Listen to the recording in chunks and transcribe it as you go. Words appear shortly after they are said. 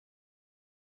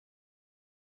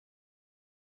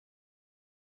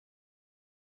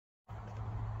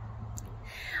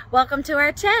Welcome to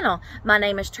our channel. My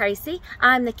name is Tracy.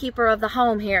 I'm the keeper of the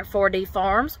home here at 4D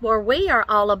Farms, where we are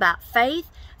all about faith,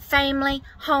 family,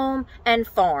 home, and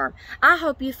farm. I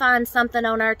hope you find something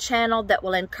on our channel that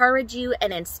will encourage you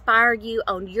and inspire you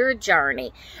on your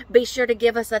journey. Be sure to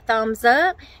give us a thumbs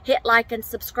up, hit like and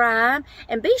subscribe,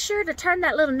 and be sure to turn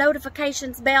that little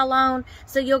notifications bell on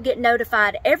so you'll get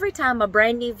notified every time a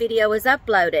brand new video is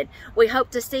uploaded. We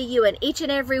hope to see you in each and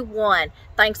every one.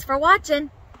 Thanks for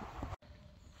watching.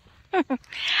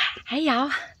 Hey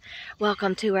y'all,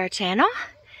 welcome to our channel.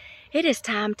 It is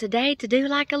time today to do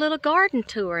like a little garden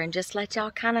tour and just let y'all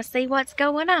kind of see what's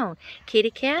going on.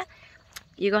 Kitty cat,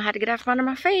 you're gonna have to get out from under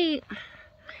my feet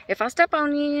if I step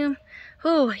on you.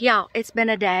 Whew, y'all, it's been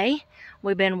a day.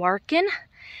 We've been working.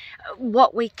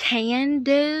 What we can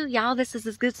do, y'all, this is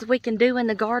as good as we can do in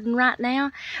the garden right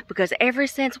now, because ever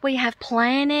since we have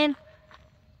planted,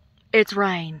 it's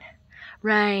rained.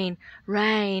 Rain,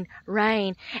 rain,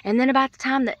 rain. And then about the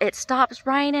time that it stops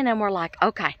raining and we're like,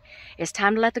 okay, it's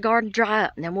time to let the garden dry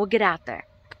up and then we'll get out there.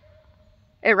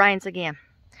 It rains again.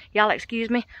 Y'all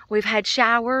excuse me, we've had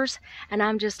showers and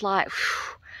I'm just like,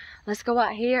 whew, let's go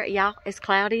out here. Y'all, it's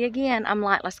cloudy again. I'm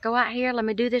like, let's go out here. Let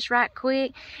me do this right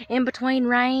quick. In between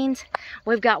rains,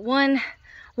 we've got one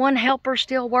helper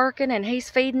still working and he's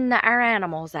feeding our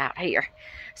animals out here.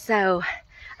 So,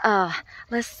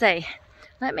 let's see.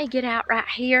 Let me get out right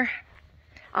here.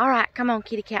 All right, come on,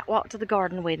 kitty cat, walk to the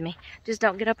garden with me. Just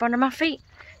don't get up under my feet.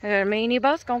 Me and you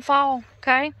both gonna fall,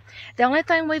 okay? The only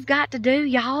thing we've got to do,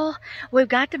 y'all, we've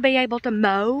got to be able to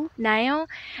mow now,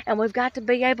 and we've got to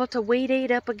be able to weed eat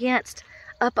up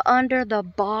under the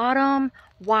bottom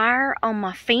wire on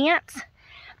my fence.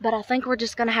 But I think we're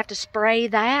just going to have to spray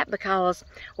that because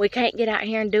we can't get out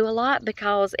here and do a lot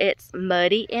because it's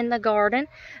muddy in the garden.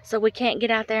 So we can't get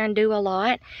out there and do a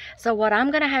lot. So what I'm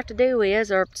going to have to do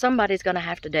is, or somebody's going to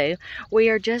have to do, we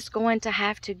are just going to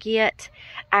have to get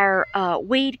our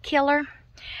weed killer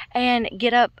and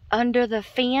get up under the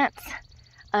fence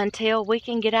until we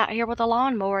can get out here with a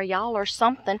lawnmower, y'all, or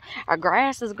something. Our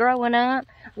grass is growing up.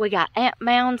 We got ant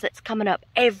mounds that's coming up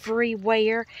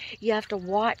everywhere. You have to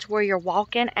watch where you're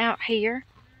walking out here.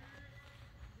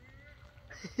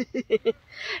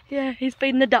 Yeah, he's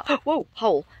feeding the dog. Whoa,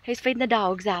 hole. He's feeding the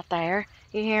dogs out there.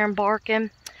 You hear him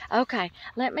barking. Okay,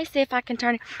 let me see if I can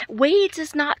turn it. Weeds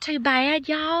is not too bad,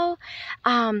 y'all.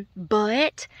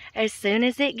 But as soon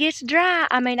as it gets dry,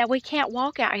 I mean, we can't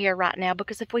walk out here right now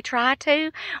because if we try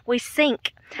to, we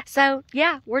sink. So,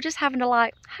 yeah, we're just having to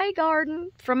like, hey,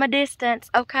 garden, from a distance,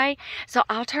 okay? So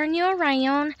I'll turn you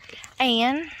around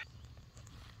and,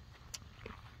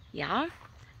 yeah,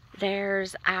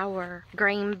 there's our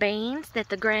green beans that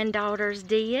the granddaughters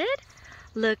did.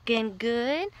 Looking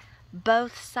good.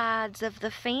 Both sides of the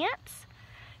fence,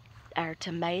 our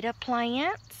tomato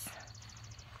plants,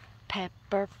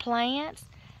 pepper plants.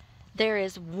 There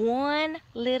is one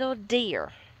little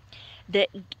deer that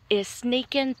is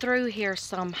sneaking through here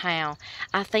somehow.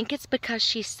 I think it's because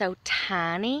she's so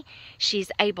tiny, she's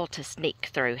able to sneak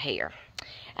through here.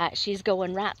 She's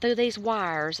going right through these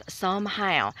wires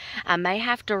somehow. I may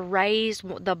have to raise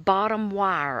the bottom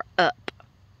wire up.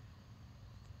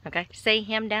 Okay, see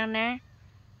him down there?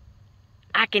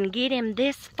 I can get him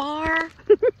this far,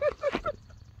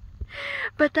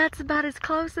 but that's about as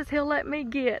close as he'll let me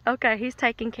get. Okay, he's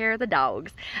taking care of the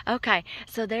dogs. Okay,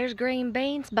 so there's green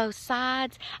beans both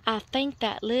sides. I think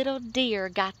that little deer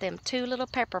got them two little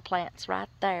pepper plants right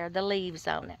there, the leaves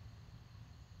on it.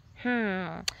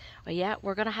 Well, yeah,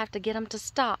 we're going to have to get them to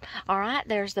stop. All right,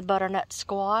 there's the butternut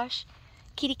squash.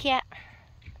 Kitty cat.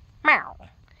 Meow.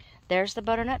 There's the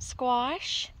butternut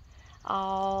squash.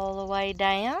 All the way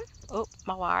down. Oh,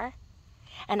 my wire.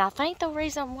 And I think the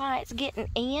reason why it's getting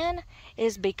in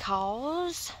is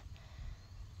because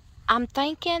we're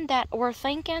thinking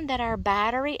that our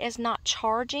battery is not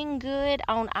charging good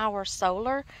on our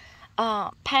solar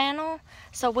panel.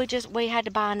 So we had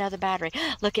to buy another battery.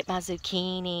 Look at my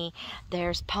zucchini.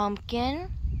 There's pumpkin.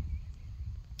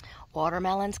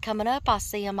 Watermelons coming up. I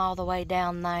see them all the way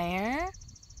down there.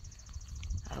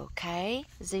 Okay,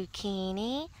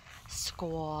 zucchini.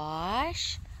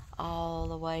 Squash all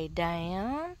the way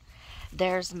down.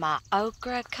 There's my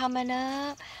okra coming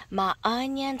up. My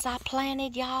onions I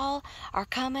planted, y'all, are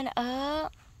coming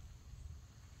up.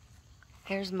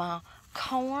 Here's my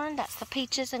corn. That's the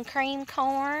peaches and cream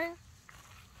corn.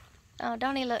 Oh,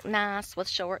 don't he look nice with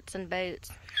shorts and boots?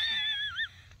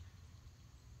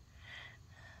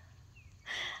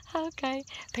 Okay,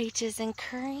 peaches and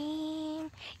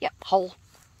cream. Yep, whole.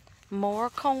 More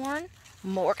corn.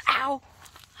 More, ow,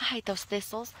 I hate those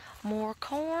thistles. More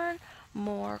corn,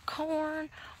 more corn,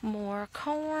 more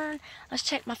corn. Let's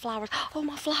check my flowers. Oh,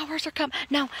 my flowers are coming.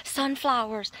 No,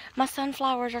 sunflowers. My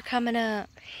sunflowers are coming up.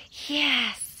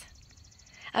 Yes.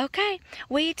 Okay,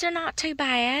 weeds are not too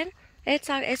bad.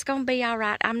 It's gonna be all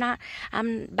right. I'm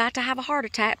about to have a heart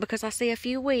attack because I see a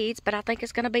few weeds, but I think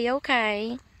it's gonna be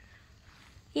okay.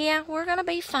 Yeah, we're gonna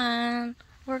be fine.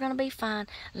 We're gonna be fine.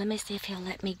 Let me see if he'll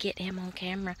let me get him on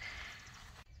camera.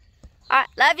 All right,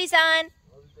 love you, son.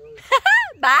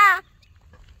 Bye.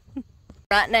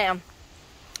 Right now.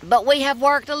 But we have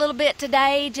worked a little bit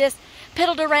today, just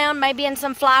piddled around maybe in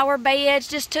some flower beds,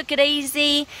 just took it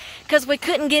easy because we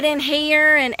couldn't get in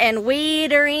here and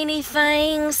weed or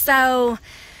anything. So,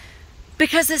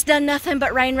 because it's done nothing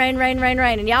but rain, rain, rain, rain,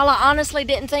 rain. And y'all, I honestly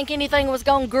didn't think anything was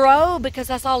going to grow because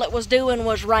that's all it was doing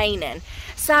was raining.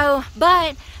 So,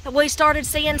 but we started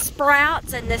seeing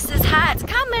sprouts, and this is how it's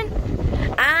coming.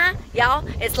 Y'all,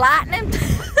 it's lightning.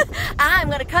 I'm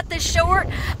going to cut this short.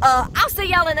 I'll see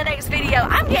y'all in the next video.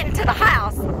 I'm getting to the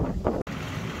house.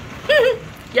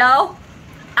 Y'all,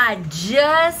 I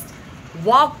just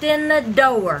walked in the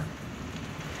door.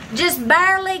 Just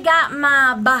barely got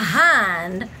my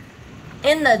behind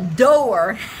in the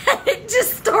door. It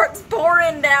just starts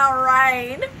pouring down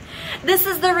rain. This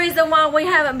is the reason why we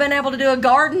haven't been able to do a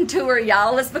garden tour,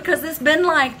 y'all. It's because it's been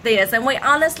like this, and we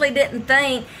honestly didn't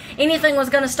think anything was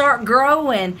going to start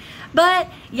growing. But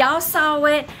y'all saw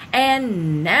it,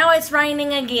 and now it's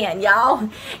raining again, y'all.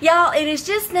 Y'all, it is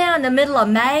just now in the middle of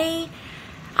May,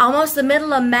 almost the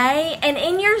middle of May, and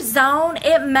in your zone,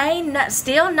 it may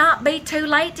still not be too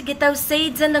late to get those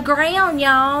seeds in the ground,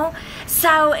 y'all.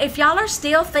 So if y'all are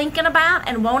still thinking about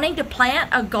and wanting to plant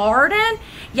a garden,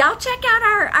 y'all check out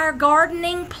our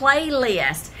gardening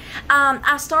playlist.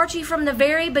 I start you from the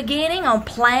very beginning on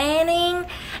planning, and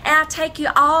I take you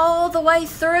all the way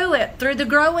through it, through the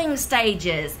growing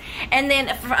stages, and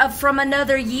then from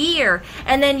another year.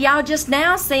 And then y'all just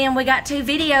now seeing we got 2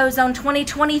 videos on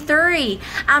 2023.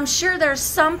 I'm sure there's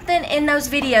something in those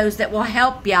videos that will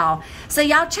help y'all. So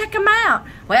y'all check them out.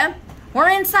 Well, we're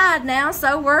inside now,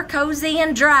 so we're cozy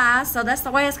and dry, so that's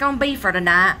the way it's going to be for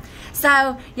tonight.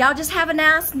 So y'all just have a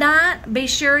nice night. Be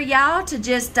sure y'all to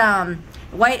just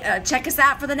check us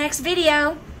out for the next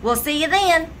video. We'll see you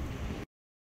then.